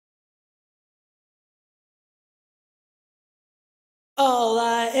All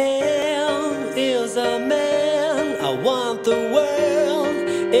I am is a man. I want the world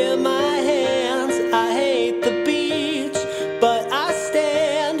in my hands. I hate the beach, but I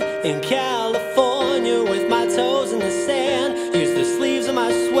stand in California with my toes in the sand. Use the sleeves of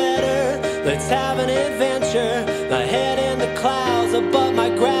my sweater. Let's have an adventure. My head in the clouds above my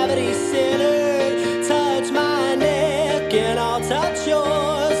gravity center. Touch my neck and I'll touch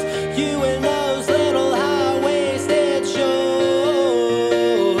yours. You and those little high-waisted shorts.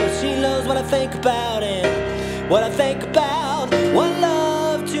 She knows what I think about it, what I think about. One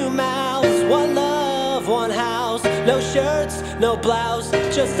love, two mouths, one love, one house. No shirts, no blouse,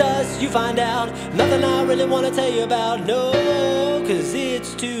 just us, you find out. Nothing I really want to tell you about, no, 'cause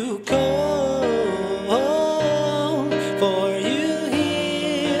it's too cold for you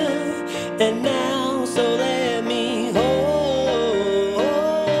here and now. So let me hold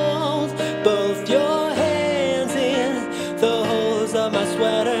both your hands in the holes of my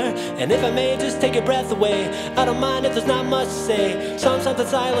sweater. And if I may just take your breath away, I don't mind if there's not much to say. Sometimes the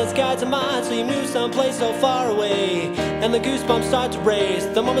silence guides a mind, so you move someplace so far away, and the goosebumps start to race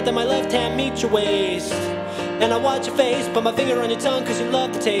the moment that my left hand meets your waist. And I watch your face, put my finger on your tongue, 'cause you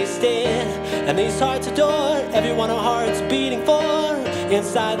love to taste it. And these hearts adore everyone our hearts beating for.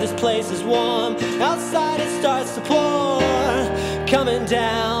 Inside this place is warm, outside it starts to pour. Coming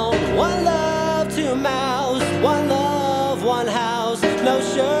down, one love, two mouths, one love, one house. No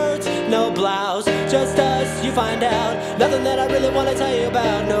shirts, no blouse, just us, you find out. Nothing that I really want to tell you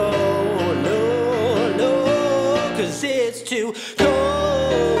about, no, no, no, 'cause it's too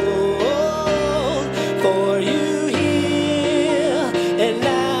cold for you here and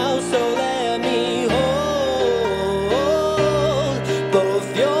now. So let me hold both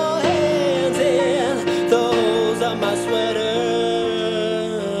your hands in the holes of my sweater.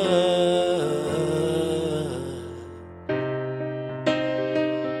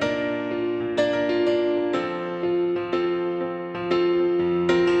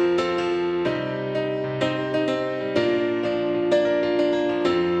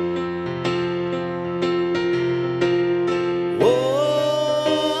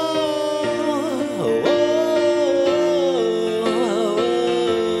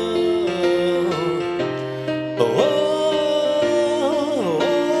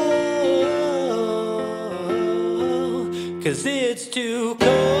 Cause it's too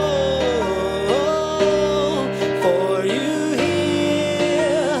cold.